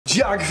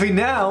Geography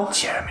now.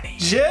 Germany.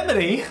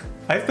 Germany?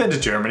 I've been to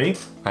Germany.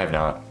 I have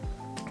not.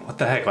 What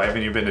the heck? Why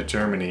haven't you been to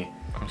Germany?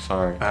 I'm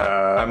sorry.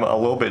 I'm a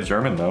little bit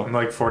German though. I'm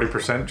like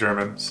 40%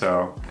 German,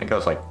 so. I think I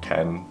was like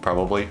 10,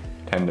 probably.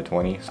 10 to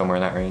 20, somewhere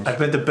in that range. I've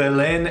been to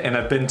Berlin and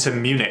I've been to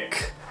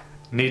Munich.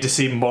 Need to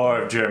see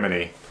more of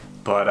Germany.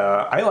 But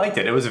I liked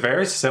it. It was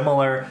very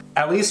similar,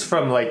 at least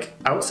from like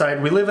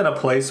outside. We live in a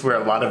place where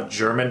a lot of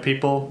German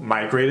people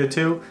migrated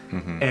to,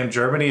 and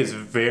Germany is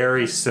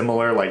very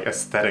similar, like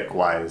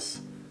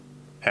aesthetic-wise,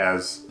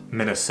 as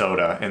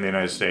Minnesota in the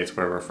United States,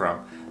 where we're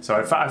from. So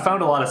I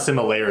found a lot of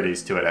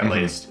similarities to it, at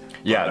least.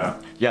 Yeah,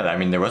 yeah. I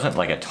mean, there wasn't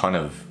like a ton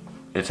of.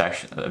 It's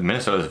actually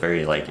Minnesota is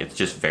very like it's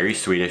just very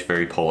Swedish,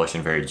 very Polish,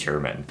 and very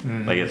German.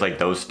 Like it's like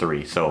those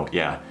three. So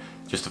yeah,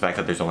 just the fact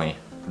that there's only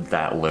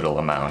that little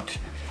amount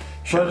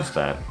shows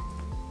that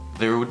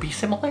there would be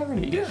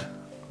similarities. Yeah.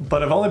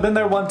 But I've only been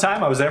there one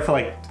time. I was there for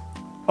like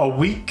a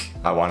week.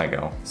 I want to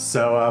go.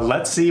 So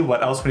let's see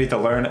what else we need to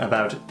learn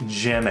about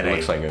Germany. It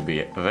looks like it would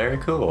be very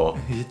cool.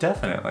 Yeah,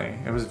 definitely.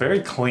 It was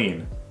very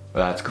clean.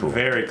 That's cool.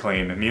 Very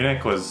clean.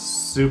 Munich was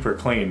super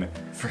clean.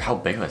 For how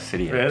big of a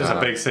city it is. It is a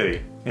big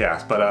city.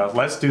 Yeah, but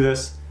let's do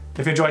this.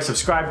 If you enjoy,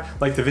 subscribe,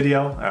 like the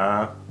video.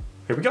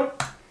 Here we go.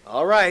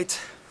 All right.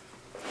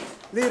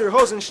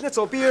 Lederhosen,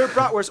 Schnitzel, beer,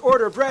 bratwurst,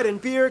 order, bread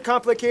and beer,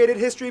 complicated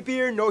history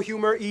beer, no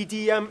humor,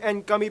 EDM,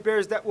 and gummy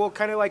bears that will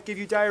kind of like give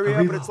you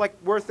diarrhea, but it's like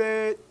worth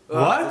it.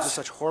 What? Those are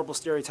such horrible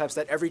stereotypes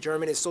that every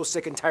German is so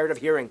sick and tired of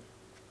hearing.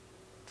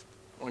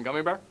 Want a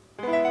gummy bear?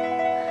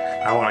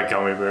 I want a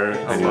gummy bear.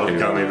 I love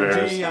gummy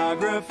bears.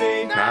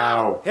 Geography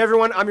Now. Hey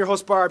everyone, I'm your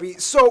host Barbie.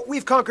 So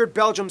we've conquered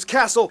Belgium's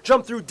castle,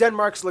 jumped through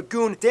Denmark's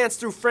lagoon, danced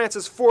through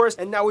France's forest,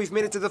 and now we've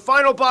made it to the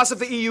final boss of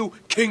the EU,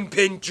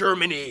 Kingpin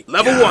Germany.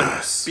 Level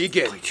 1,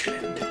 begin.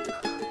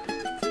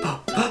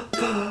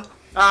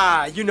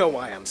 Ah, you know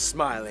why I'm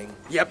smiling.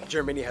 Yep,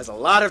 Germany has a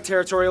lot of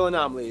territorial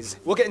anomalies.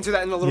 We'll get into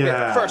that in a little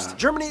bit. First,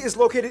 Germany is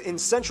located in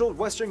central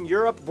Western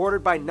Europe,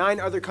 bordered by 9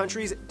 other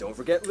countries. Don't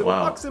forget little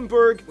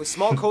Luxembourg, with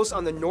small coasts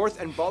on the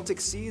North and Baltic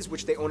Seas,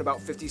 which they own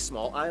about 50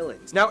 small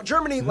islands. Now,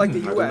 Germany, like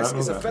the US,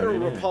 is a federal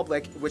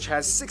republic which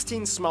has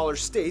 16 smaller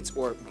states,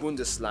 or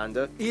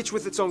Bundesländer, each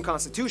with its own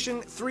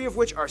constitution, 3 of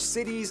which are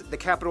cities, the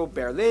capital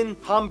Berlin,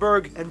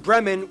 Hamburg, and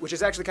Bremen, which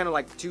is actually kind of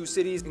like 2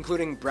 cities,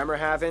 including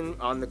Bremerhaven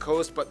on the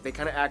coast, but they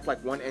kind of act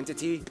like one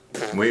entity.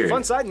 Weird.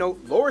 Fun side note,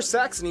 Lower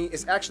Saxony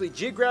is actually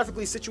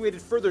geographically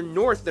situated further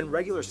north than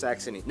regular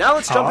Saxony. Now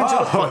let's jump into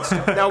the fun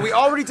stuff. Now we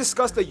already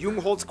discussed the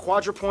Jungholz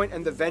Quadrupoint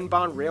and the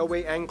Vennbahn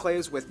railway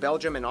enclaves with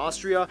Belgium and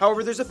Austria.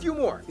 However, there's a few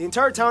more. The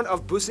entire town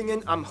of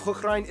Bussingen am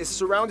Hochrhein is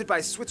surrounded by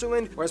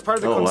Switzerland, whereas part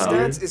of the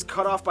Konstanz is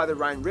cut off by the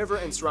Rhine River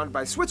and surrounded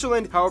by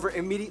Switzerland. However,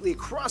 immediately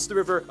across the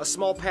river, a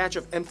small patch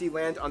of empty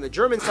land on the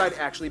German side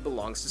actually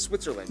belongs to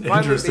Switzerland.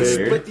 Finally,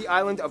 they split the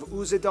island of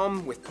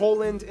Usedom with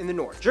Poland in the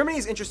north. Germany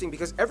is interesting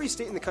because every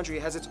state in the country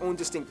has its own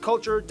distinct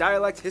culture,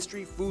 dialect,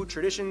 history, food,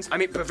 traditions. I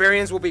mean,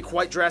 Bavarians will be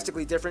quite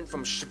drastically different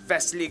from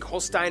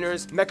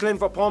Schleswig-Holsteiners.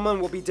 Mecklenburg-Vorpommern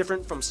will be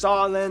different from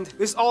Saarland.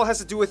 This all has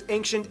to do with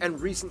ancient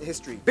and recent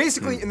history.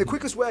 Basically, in the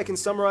quickest way I can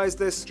summarize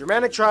this,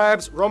 Germanic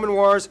tribes, Roman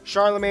wars,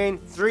 Charlemagne,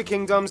 3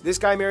 kingdoms, this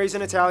guy marries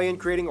an Italian,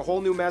 creating a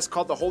whole new mess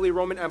called the Holy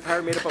Roman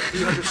Empire made up of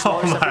 300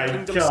 smaller separate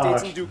kingdoms,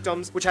 states, and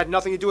dukedoms, which had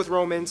nothing to do with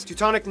Romans.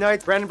 Teutonic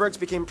Knights, Brandenburgs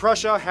became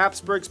Prussia,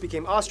 Habsburgs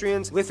became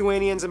Austrians,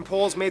 Lithuanians and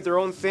Poles made their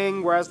own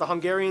thing, whereas the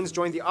Hungarians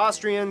joined the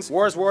Austrians.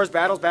 Wars,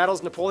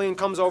 battles, Napoleon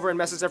comes over and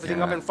messes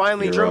everything up, and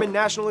finally German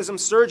nationalism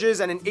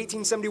surges, and in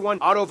 1871,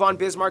 Otto von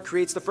Bismarck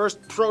creates the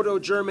first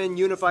proto-German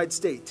unified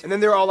state. And then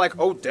they're all like,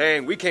 oh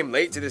dang, we came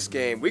late to this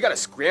game, we gotta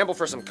scramble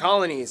for some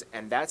colonies,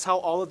 and that's how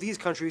all of these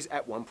countries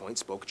at one point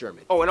spoke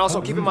German. Oh, and also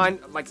keep in mind,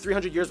 like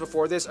 300 years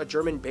before this, a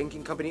German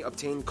banking company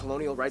obtained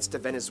colonial rights to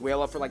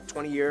Venezuela for like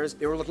 20 years.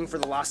 They were looking for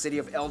the lost city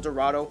of El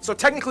Dorado. So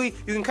technically,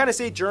 you can kind of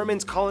say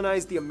Germans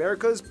colonized the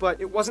Americas, but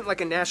it wasn't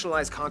like a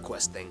nationalized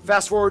conquest thing.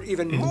 Fast forward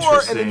even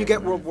more, and then you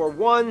get World War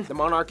I, the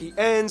monarchy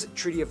ends,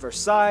 Treaty of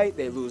Versailles,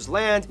 they lose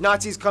land,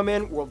 Nazis come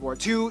in, World War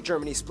II,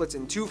 Germany splits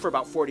in 2 for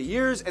about 40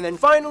 years, and then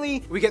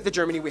finally, we get the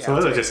Germany we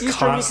have today. Just East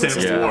Germany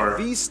constant war.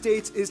 Of these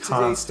states is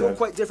today still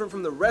quite different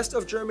from the rest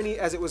of Germany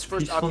as it was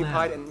first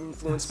occupied and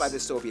influenced by the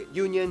Soviet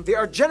Union. They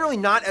are generally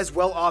not as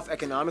well off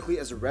economically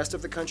as the rest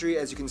of the country,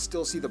 as you can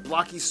still see the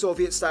blocky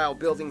Soviet-style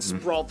buildings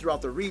sprawled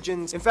throughout the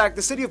regions. In fact,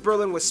 the city of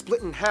Berlin was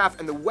split in half,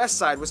 and the west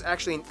side was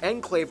actually an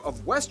enclave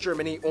of West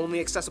Germany, only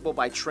accessible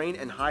by train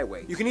and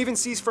highway. You can even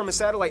see from a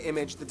satellite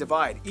image the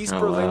divide. East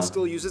Berlin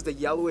still uses the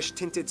yellowish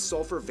tinted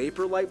sulfur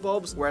vapor light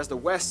bulbs, whereas the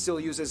west still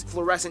uses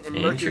fluorescent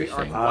and mercury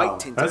arc white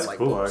tinted light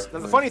bulbs. Now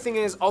the funny thing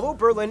is, although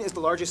Berlin is the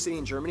largest city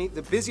in Germany,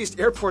 the busiest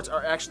airports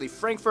are actually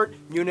Frankfurt,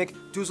 Munich,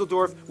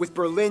 Dusseldorf, with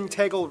Berlin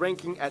Tegel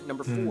ranking at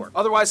number 4.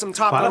 Otherwise, some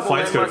top notable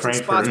landmarks and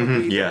spots would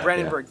be the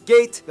Brandenburg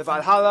Gate, the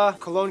Valhalla,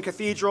 Cologne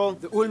Cathedral,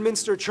 the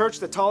Ulminster Church,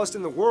 the tallest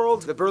in the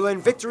world, the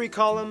Berlin Victory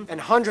Column, and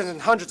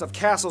hundreds of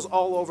castles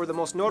all over. The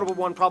most notable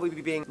one probably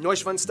being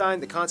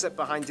Neuschwanstein, the concept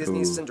behind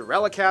Disney's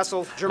Cinderella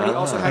Castle. Germany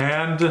also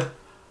had,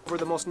 for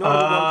the most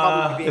notable one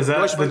probably being is that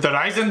the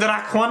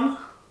Reisendrach one?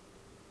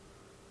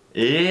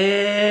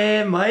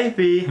 It might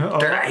be.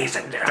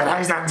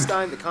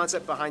 The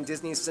concept behind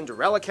Disney's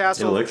Cinderella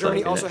Castle.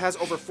 Germany like also has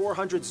over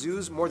 400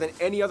 zoos, more than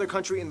any other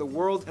country in the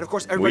world. And of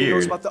course, everybody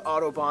knows about the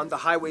Autobahn, the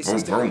highway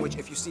system, in which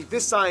if you see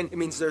this sign, it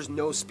means there's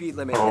no speed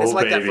limit. And it's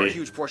like that for a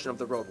huge portion of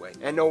the roadway.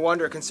 And no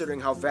wonder,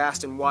 considering how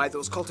vast and wide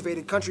those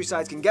cultivated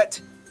countrysides can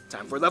get.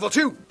 Time for level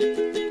 2.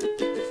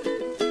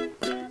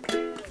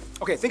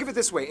 Okay, think of it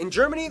this way. In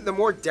Germany, the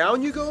more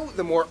down you go,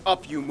 the more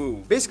up you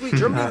move. Basically,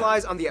 Germany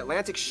lies on the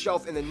Atlantic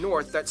shelf in the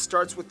north that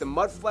starts with the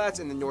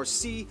mudflats in the North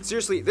Sea.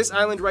 Seriously, this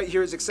island right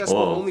here is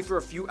accessible only for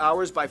a few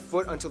hours by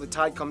foot until the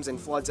tide comes and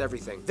floods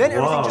everything. Then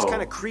everything just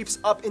kind of creeps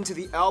up into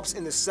the Alps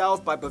in the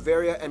south by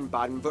Bavaria and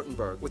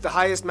Baden-Württemberg, with the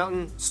highest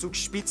mountain,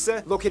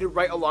 Zugspitze, located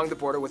right along the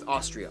border with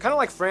Austria. Kind of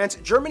like France,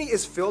 Germany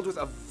is filled with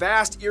a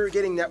vast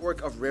irrigating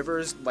network of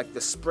rivers like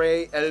the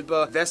Spree,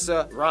 Elbe,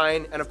 Weser,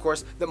 Rhine, and of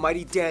course, the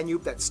mighty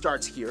Danube that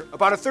starts here.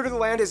 About a third of the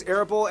land is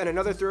arable and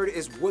another third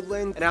is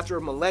woodland, and after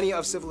millennia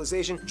of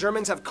civilization,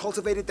 Germans have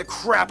cultivated the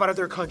crap out of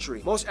their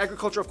country. Most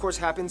agriculture, of course,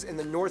 happens in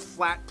the North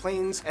Flat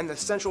Plains and the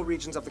central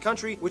regions of the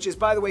country, which is,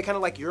 by the way, kind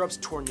of like Europe's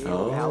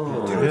tornado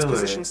valley. Due to its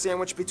position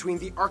sandwiched between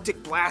the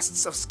Arctic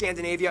blasts of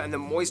Scandinavia and the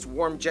moist,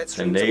 warm jet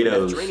streams of the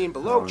Mediterranean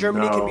below,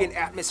 Germany can be an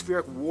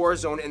atmospheric war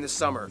zone in the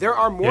summer. There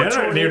are more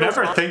tornadoes. You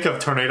never think of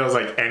tornadoes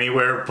like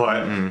anywhere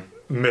but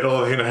middle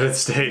of the United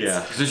States.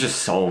 Yeah, because there's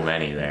just so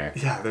many there.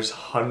 Yeah, there's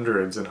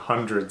hundreds and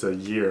hundreds a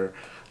year.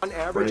 On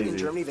average in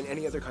Germany than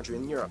any other country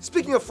in Europe.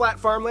 Speaking of flat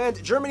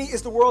farmland, Germany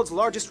is the world's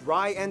largest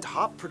rye and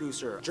hop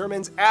producer.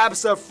 Germans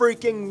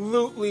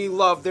abso-freaking-lutely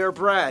love their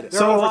bread.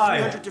 There are over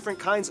 300 different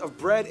kinds of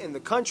bread in the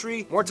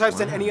country, more types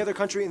than any other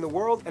country in the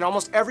world, and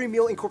almost every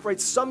meal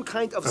incorporates some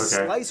kind of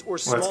slice or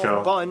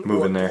small bun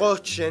or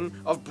Brötchen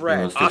of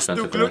bread. Hast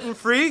du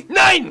gluten-free?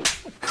 Nein!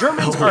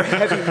 Germans are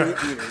heavy meat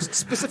eaters,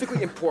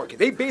 specifically in pork.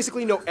 They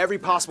basically know every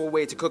possible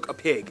way to cook a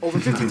pig. Over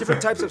 50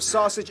 different types of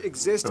sausage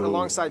exist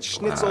alongside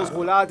schnitzels,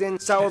 rouladen,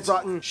 sauerbraten,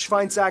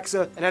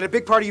 Schweinsachse, and at a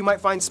big party you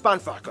might find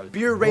Spanferkel.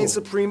 Beer reigns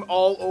supreme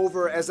all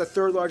over as the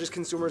third largest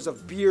consumers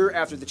of beer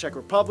after the Czech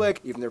Republic.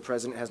 Even their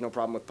president has no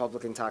problem with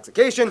public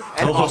intoxication.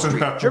 And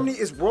Austria. Germany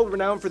is world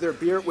renowned for their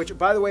beer, which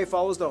by the way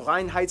follows the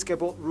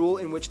Reinheitsgebot rule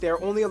in which they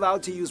are only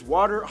allowed to use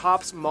water,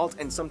 hops, malt,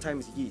 and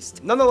sometimes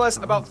yeast. Nonetheless,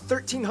 about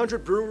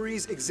 1,300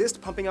 breweries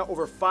exist, pumping out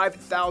over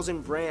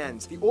 5,000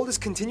 brands. The oldest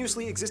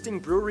continuously existing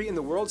brewery in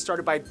the world,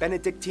 started by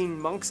Benedictine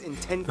monks in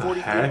 1040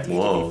 AD,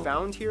 can be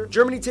found here.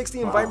 Germany takes the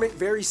environment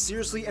very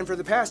seriously, and for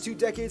the past 2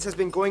 decades has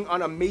been going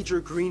on a major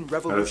green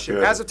revolution.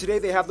 As of today,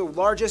 they have the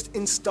largest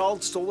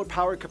installed solar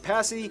power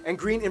capacity, and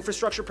green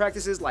infrastructure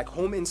practices like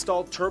home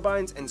installed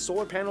turbines and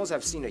solar panels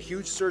have seen a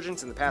huge surge in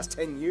the past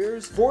 10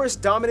 years. Forests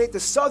dominate the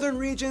southern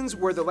regions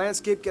where the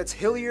landscape gets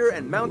hillier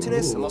and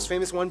mountainous, the most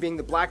famous one being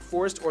the Black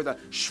Forest or the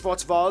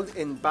Schwarzwald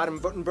in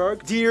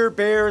Baden-Württemberg. Deer,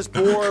 bears,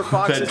 boar,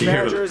 foxes,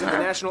 badgers, and the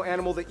national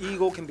animal, the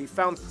eagle, can be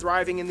found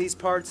thriving in these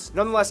parts.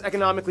 Nonetheless,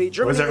 economically,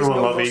 Germany is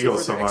known mostly for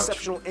their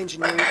exceptional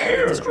engineering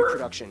and industry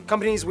production.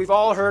 Companies we've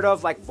all heard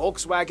of like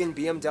Volkswagen,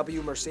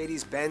 BMW,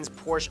 Mercedes-Benz,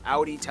 Porsche,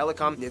 Audi,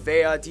 Telecom,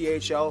 Nivea,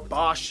 DHL,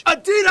 Bosch,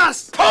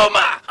 Adidas,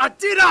 Puma,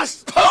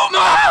 Adidas,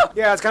 Puma!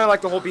 Yeah, it's kind of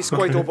like the whole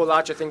Biscoito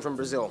Bolacha thing from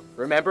Brazil.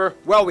 Remember?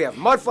 Well, we have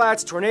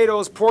mudflats,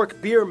 tornadoes,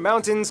 pork, beer,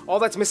 mountains. All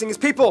that's missing is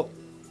people.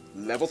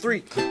 Level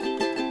 3.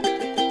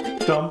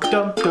 Dum,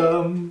 dum,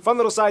 dum. Fun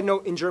little side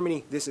note, in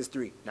Germany, this is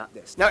 3, not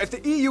this. Now, if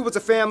the EU was a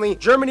family,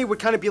 Germany would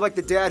kind of be like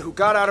the dad who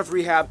got out of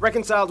rehab,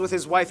 reconciled with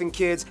his wife and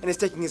kids, and is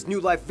taking his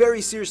new life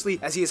very seriously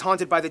as he is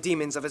haunted by the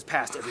demons of his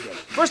past every day.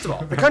 First of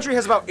all, the country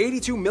has about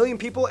 82 million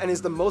people and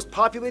is the most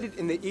populated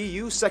in the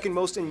EU, second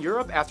most in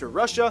Europe after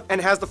Russia, and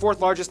has the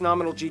 4th largest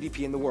nominal GDP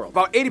in the world.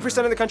 About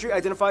 80% of the country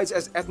identifies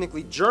as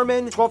ethnically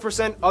German,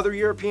 12% other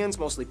Europeans,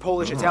 mostly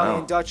Polish,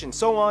 Italian, Dutch, and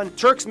so on.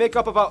 Turks make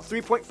up about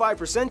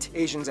 3.5%,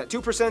 Asians at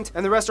 2%,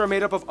 and the rest are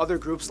made up of other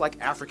groups like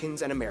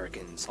Africans and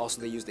Americans. Also,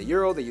 they use the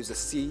euro, they use the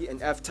C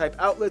and F type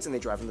outlets, and they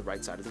drive on the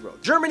right side of the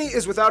road. Germany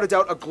is without a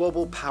doubt a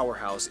global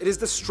powerhouse. It is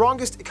the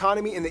strongest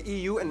economy in the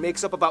EU and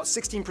makes up about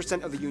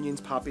 16% of the union's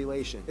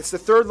population. It's the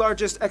 3rd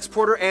largest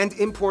exporter and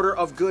importer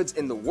of goods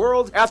in the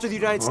world. After the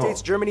United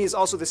States, Germany is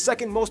also the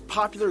 2nd most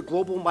popular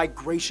global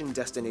migration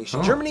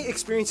destination. Germany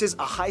experiences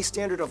a high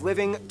standard of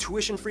living,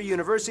 tuition-free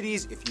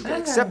universities, if you get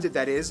accepted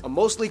that is, a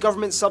mostly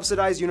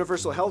government-subsidized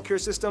universal healthcare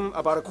system,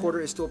 about a quarter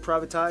is still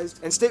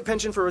privatized, and state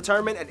pension for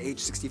retirement at age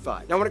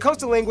 65. Now, when it comes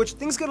to language,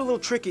 things get a little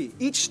tricky.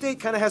 Each state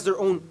kind of has their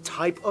own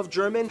type of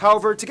German.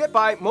 However, to get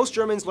by, most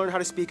Germans learn how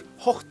to speak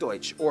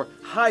Hochdeutsch, or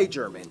High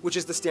German, which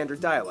is the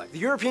standard dialect. The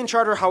European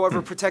Charter, however,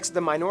 protects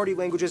the minority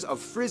languages of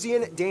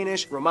Frisian,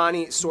 Danish,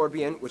 Romani,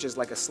 Sorbian, which is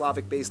like a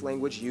Slavic-based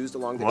language used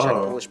along the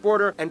Czech-Polish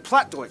border, and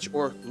Plattdeutsch,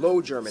 or Low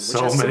German,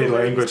 which has many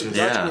languages.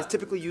 And is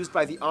typically used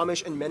by the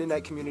Amish and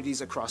Mennonite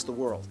communities across the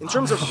world. In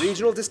terms of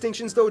regional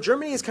distinctions, though,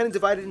 Germany is kind of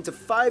divided into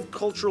 5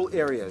 cultural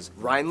areas: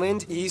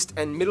 Rhineland, East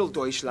and Middle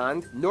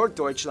Deutschland,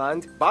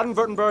 Norddeutschland,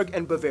 Baden-Württemberg,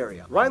 and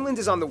Bavaria. Rhineland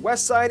is on the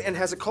west side and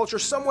has a culture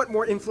somewhat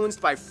more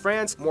influenced by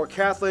France, more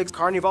Catholics.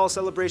 Carnival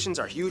celebrations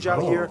are huge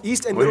out here.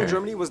 East and Middle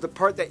Germany was the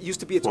part that used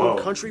to be its own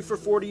country for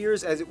 40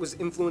 years as it was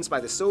influenced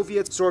by the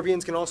Soviets.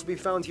 Sorbians can also be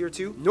found here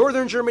too.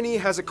 Northern Germany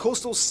has a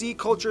coastal sea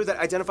culture that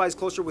identifies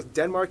closer with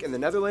Denmark and the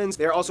Netherlands.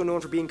 They are also known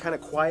for being kind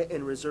of quiet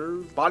and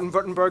reserved.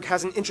 Baden-Württemberg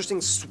has an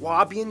interesting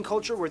Swabian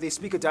culture where they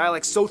speak a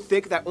dialect so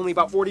thick that only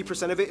about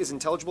 40% of it is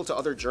intelligible to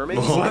other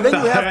Germans. And then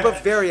you have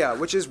Bavaria,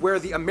 which is where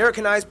the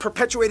Americanized,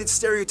 perpetuated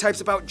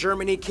stereotypes about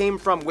Germany came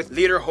from, with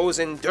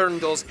lederhosen,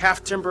 dirndls,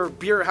 half-timber,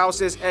 beer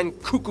houses,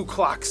 and cuckoo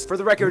clocks. For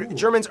the record,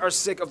 Germans are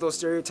sick of those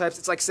stereotypes.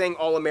 It's like saying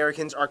all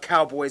Americans are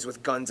cowboys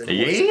with guns and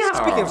horses.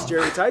 Speaking of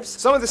stereotypes,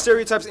 some of the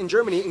stereotypes in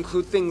Germany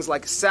include things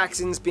like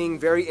Saxons being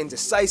very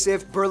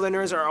indecisive,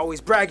 Berliners are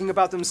always bragging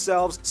about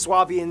themselves,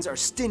 Swabians are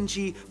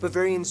stingy,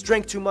 Bavarians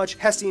drink too much,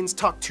 Hessians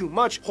talk too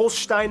much,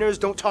 Holsteiners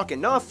don't talk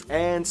enough,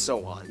 and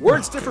so on.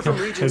 Words differ from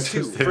regions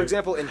too. For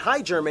example, in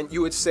High German,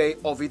 you would say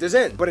Auf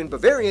Wiedersehen, but in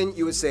Bavarian,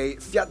 you would say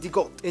Fiat die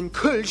Gott. In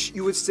Kölsch,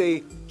 you would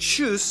say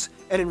Tschüss,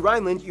 and in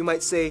Rhineland, you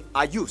might say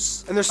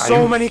Ayus. And there's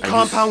so many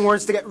compound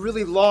words that get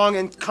really long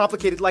and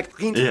complicated, like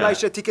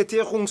Rindfleisch,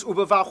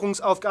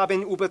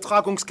 Etikettierungsüberwachungsaufgaben,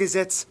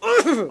 Übertragungsgesetz.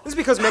 This is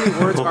because many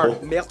words are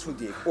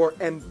merkwürdig, or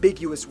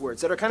ambiguous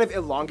words, that are kind of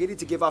elongated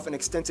to give off an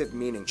extensive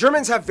meaning.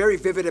 Germans have very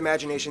vivid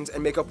imaginations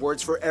and make up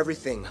words for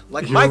everything.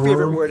 Like my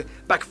favorite word,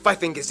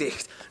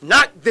 Backpfeifengesicht.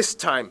 Not this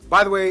time.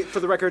 By the way, for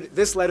the record,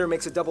 this letter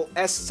makes a double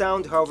S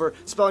sound. However,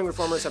 spelling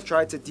reformers have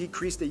tried to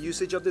decrease the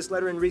usage of this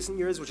letter in recent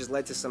years, which has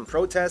led to some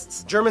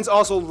protests. Germans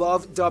also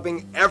love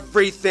dubbing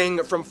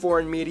everything from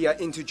foreign media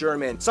into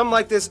German. Some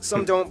like this,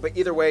 some don't, but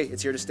either way,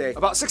 it's here to stay.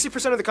 About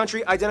 60% of the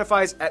country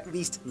identifies, at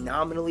least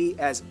nominally,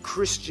 as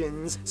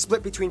Christians,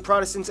 split between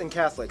Protestants and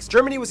Catholics.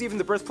 Germany was even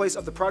the birthplace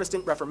of the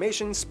Protestant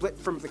Reformation, split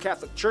from the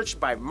Catholic Church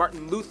by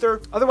Martin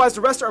Luther. Otherwise,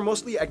 the rest are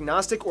mostly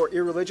agnostic or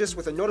irreligious,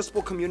 with a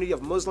noticeable community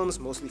of Muslims,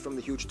 mostly from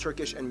the huge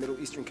Turkish and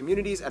Middle Eastern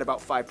communities, at about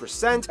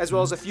 5%, as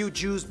well as a few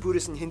Jews,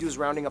 Buddhists, and Hindus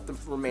rounding up the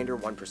remainder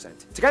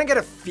 1%. To kind of get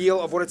a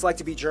feel of what it's like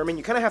to be German,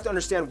 you kind of have to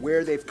understand where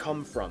they've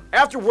come from.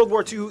 After World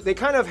War II, they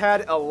kind of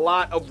had a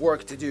lot of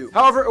work to do.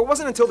 However, it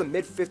wasn't until the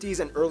mid-50s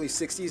and early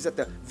 60s that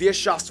the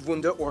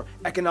Wirtschaftswunder, or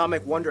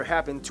economic wonder,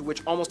 happened, to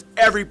which almost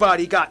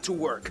everybody got to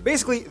work.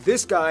 Basically,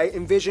 this guy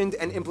envisioned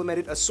and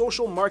implemented a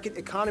social market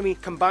economy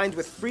combined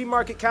with free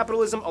market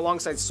capitalism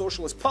alongside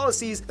socialist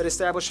policies that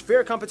established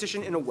fair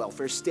competition in a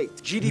welfare state.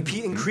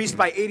 GDP increased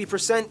by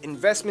 80%,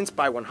 investments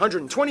by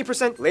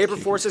 120%, labor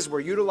forces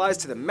were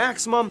utilized to the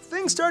maximum.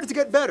 Things started to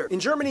get better. In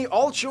Germany,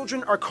 all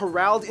children are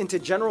corralled into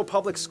general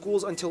public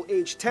schools until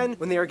age 10,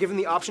 when they are given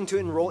the option to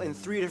enroll in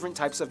 3 different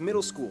types of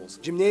middle schools.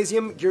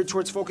 Gymnasium, geared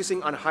towards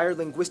focusing on higher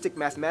linguistic,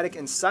 mathematic,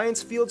 and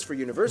science fields for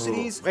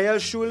universities.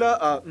 Realschule,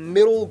 a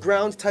middle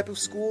ground type of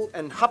school.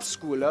 And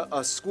Hauptschule,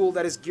 a school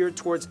that is geared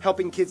towards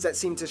helping kids that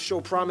seem to show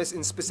promise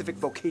in specific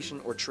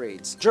vocation or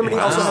trades. Germany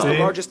also has the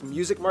largest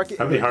music market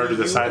in the EU, and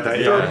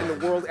third in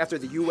the world after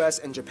the US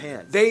and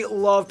Japan. They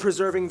love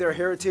preserving their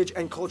heritage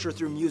and culture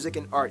through music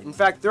and art. In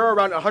fact, there are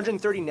around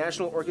 130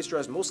 national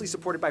orchestras, mostly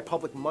supported by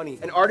public money,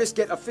 and artists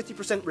get a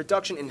 50%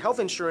 reduction in health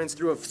insurance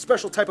through a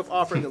special type of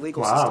offer in the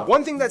legal system.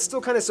 One thing that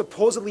still kind of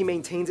supposedly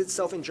maintains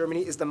itself in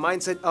Germany is the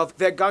mindset of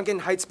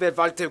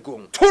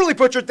Vergangenheitsbewältigung. Totally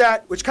butchered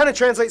that, which kind of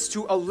translates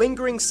to a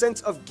lingering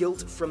sense of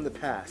guilt from the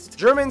past.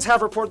 Germans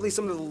have reportedly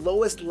some of the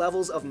lowest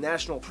levels of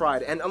national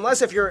pride, and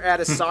unless if you're at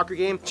a soccer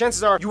game,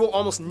 chances are you will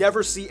almost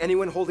never see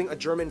anyone holding a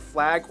German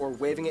flag or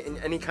waving it in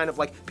any kind of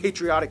like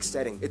patriotic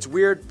setting. It's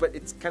weird, but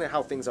it's kind of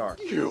how things are.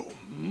 You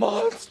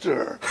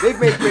monster! They've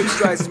made great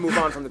strides to move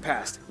on from the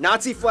past.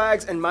 Nazi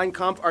flags and Mein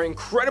Kampf are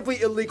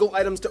incredibly illegal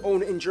items to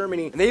own in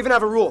Germany, and they even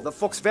have a rule, the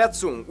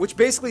Volksverhetzung, which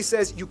basically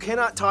says you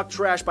cannot talk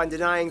trash by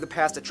denying the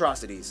past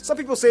atrocities. Some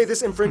people say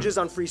this infringes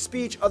on free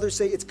speech, others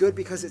say it's good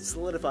because it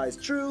solidifies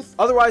truth.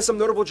 Otherwise, some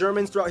notable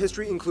Germans throughout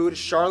history include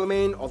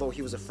Charlemagne, although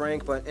he was a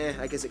Frank, but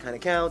I guess it kind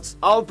of counts.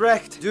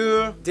 Albrecht,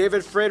 Dürer,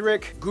 David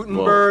Friedrich,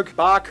 Gutenberg,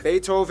 Bach,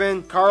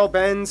 Beethoven, Karl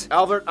Benz,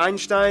 Albert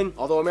Einstein,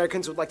 although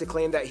Americans would like to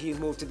claim that he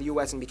moved to the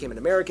US and became an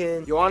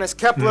American, Johannes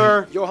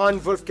Kepler,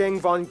 Johann Wolfgang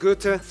von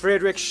Goethe,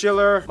 Friedrich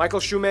Schiller, Michael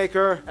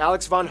Schumacher,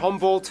 Alex von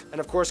Humboldt, and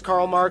of course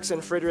Karl Marx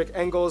and Friedrich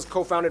Engels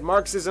co-founded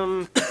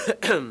Marxism.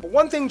 But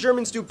one thing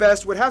Germans do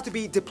best would have to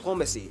be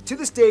diplomacy. To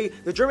this day,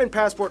 the German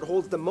passport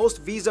holds the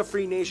most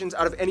visa-free nations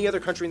out of any other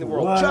country in the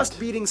world, just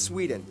beating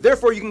Sweden.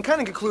 Therefore, you can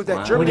kind of conclude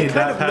that Germany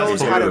kind of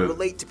knows how to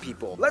relate to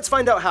people. Let's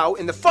find out how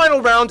in the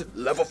final round,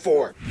 level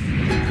 4.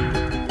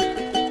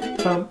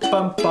 Bum,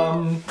 bum,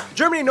 bum.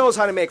 Germany knows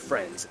how to make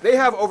friends. They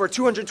have over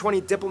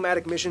 220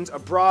 diplomatic missions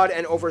abroad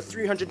and over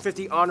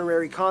 350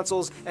 honorary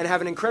consuls, and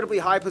have an incredibly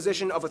high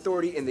position of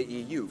authority in the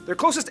EU. Their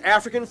closest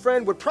African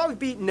friend would probably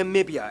be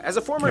Namibia. As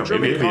a former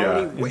German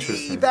colony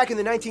way back in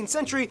the 19th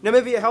century,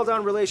 Namibia held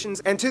on relations,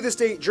 and to this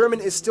day, German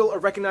is still a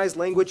recognized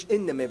language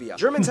in Namibia.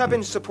 Germans have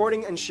been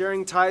supporting and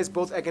sharing ties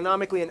both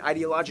economically and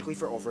ideologically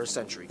for over a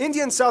century.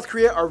 India and South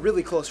Korea are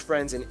really close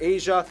friends in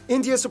Asia.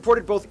 India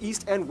supported both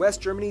East and West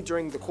Germany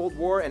during the Cold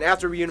War, and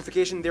after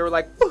reunification, they were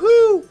like,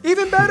 woohoo,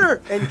 even better!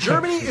 And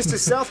Germany is to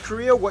South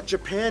Korea what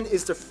Japan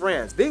is to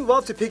France. They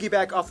love to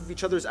piggyback off of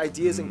each other's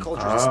ideas and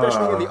cultures,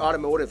 especially in the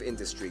automotive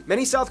industry.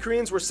 Many South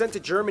Koreans were sent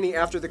to Germany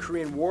after the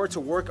Korean War to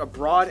work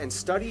abroad and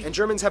study, and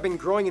Germans have been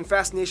growing in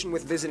fascination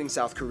with visiting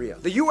South Korea.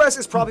 The US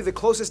is probably the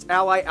closest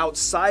ally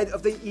outside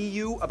of the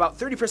EU. About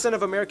 30%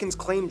 of Americans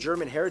claim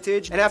German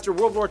heritage, and after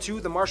World War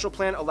II, the Marshall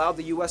Plan allowed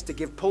the US to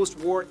give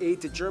post-war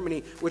aid to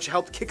Germany, which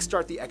helped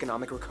kickstart the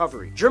economic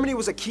recovery. Germany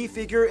was a key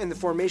figure in the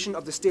formation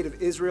of the State of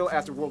Israel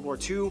after World War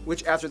II,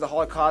 which after the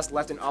Holocaust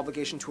left an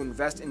obligation to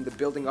invest in the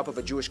building up of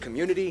a Jewish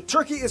community.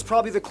 Turkey is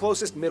probably the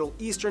closest Middle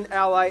Eastern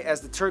ally,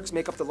 as the Turks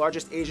make up the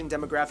largest Asian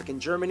demographic in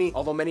Germany,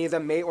 although many of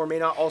them may or may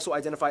not also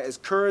identify as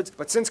Kurds.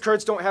 But since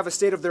Kurds don't have a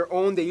state of their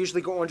own, they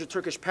usually go under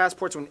Turkish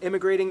passports when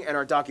immigrating and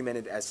are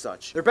documented as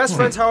such. Their best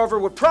friends, however,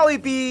 would probably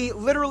be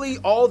literally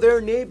all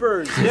their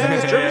neighbors. Germany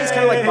is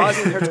kind of like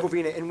Bosnia and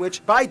Herzegovina, in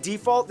which by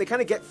default they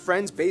kind of get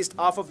friends based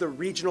off of the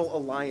regional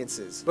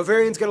alliances.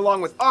 Bavarians get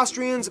along with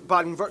Austrians,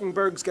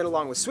 Baden-Württembergs get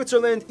along with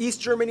Switzerland,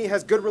 East Germany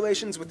has good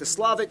relations with the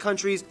Slavic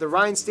countries, the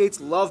Rhine states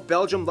love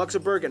Belgium,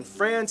 Luxembourg, and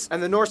France,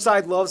 and the north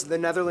side loves the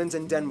Netherlands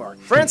and Denmark.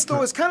 France,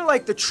 though, is kind of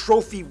like the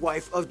trophy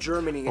wife of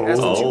Germany, as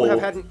the two have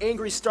had an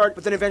angry start,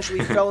 but then eventually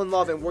fell in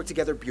love and worked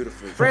together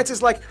beautifully. France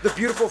is like the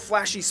beautiful,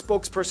 flashy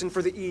spokesperson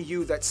for the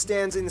EU that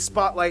stands in the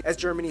spotlight as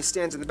Germany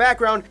stands in the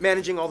background,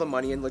 managing all the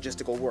money and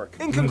logistical work.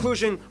 In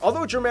conclusion,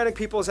 although Germanic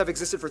peoples have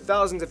existed for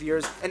thousands of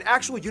years, an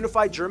actual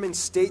unified German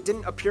state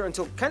didn't appear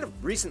until kind of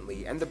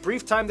recently, and the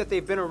brief time that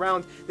they've been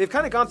around, they've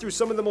kind of gone through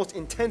some of the most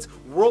intense,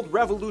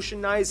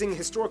 world-revolutionizing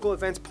historical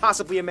events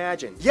possibly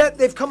imagined. Yet,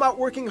 they've come out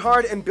working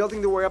hard and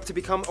building their way up to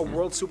become a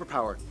world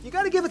superpower. You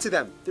gotta give it to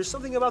them. There's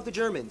something about the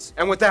Germans.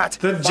 And with that,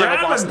 the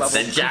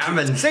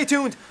Germans. Stay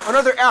tuned.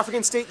 Another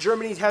African state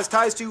Germany has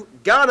ties to,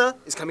 Ghana,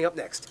 is coming up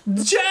next.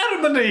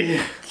 Germany!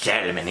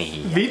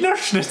 Wiener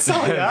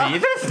Schnitzel, yeah.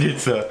 Wiener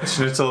Schnitzel.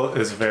 Schnitzel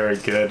is very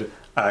good.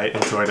 I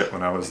enjoyed it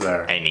when I was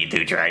there. I need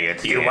to try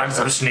it. You want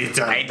some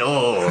Schnitzel? I do.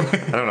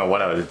 I don't know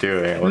what I was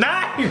doing.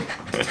 Nine!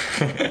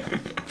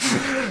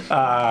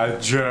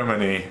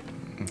 Germany.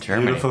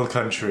 Beautiful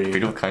country.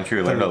 Beautiful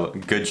country. We learned a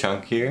good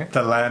chunk here.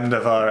 The land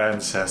of our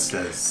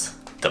ancestors.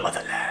 The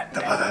motherland.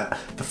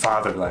 The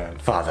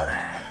fatherland.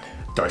 Fatherland.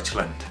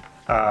 Deutschland.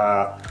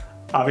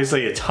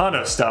 Obviously a ton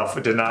of stuff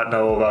I did not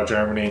know about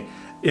Germany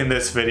in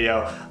this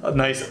video. A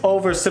nice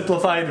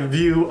oversimplified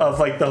view of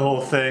like the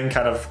whole thing,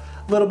 kind of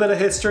a little bit of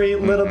history, a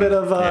little bit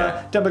of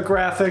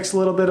demographics, a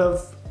little bit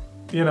of,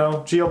 you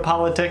know,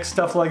 geopolitics,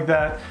 stuff like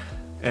that.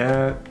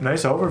 And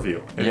nice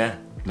overview. Yeah,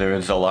 there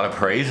was a lot of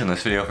praise in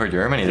this video for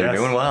Germany. They're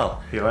doing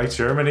well. He likes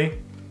Germany.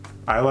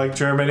 I like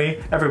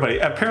Germany. Everybody,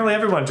 apparently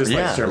everyone just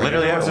likes Germany.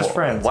 Literally everyone's just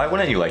friends. Why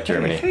wouldn't you like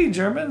Germany? Hey,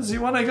 Germans,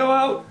 you want to go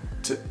out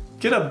to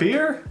get a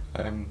beer?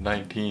 I'm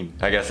 19.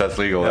 I guess that's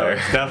legal there.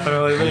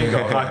 Definitely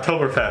legal.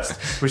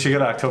 Oktoberfest. We should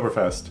get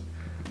Oktoberfest.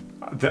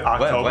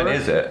 October? When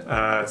is it?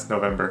 It's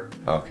November.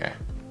 Okay.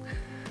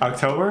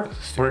 October?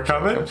 We're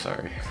coming? I'm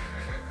sorry.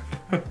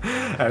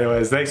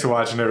 Anyways, thanks for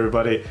watching,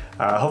 everybody.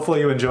 Hopefully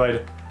you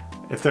enjoyed.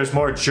 If there's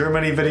more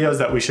Germany videos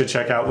that we should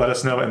check out, let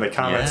us know in the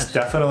comments. Yes.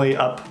 Definitely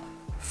up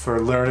for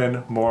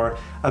learning more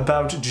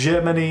about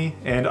Germany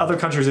and other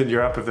countries in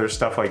Europe. If there's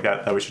stuff like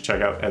that that we should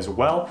check out as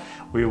well,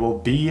 we will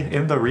be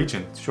in the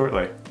region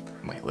shortly.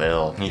 We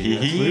will.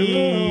 Yes, we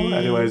will.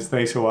 Anyways,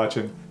 thanks for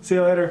watching. See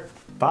you later.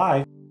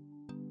 Bye.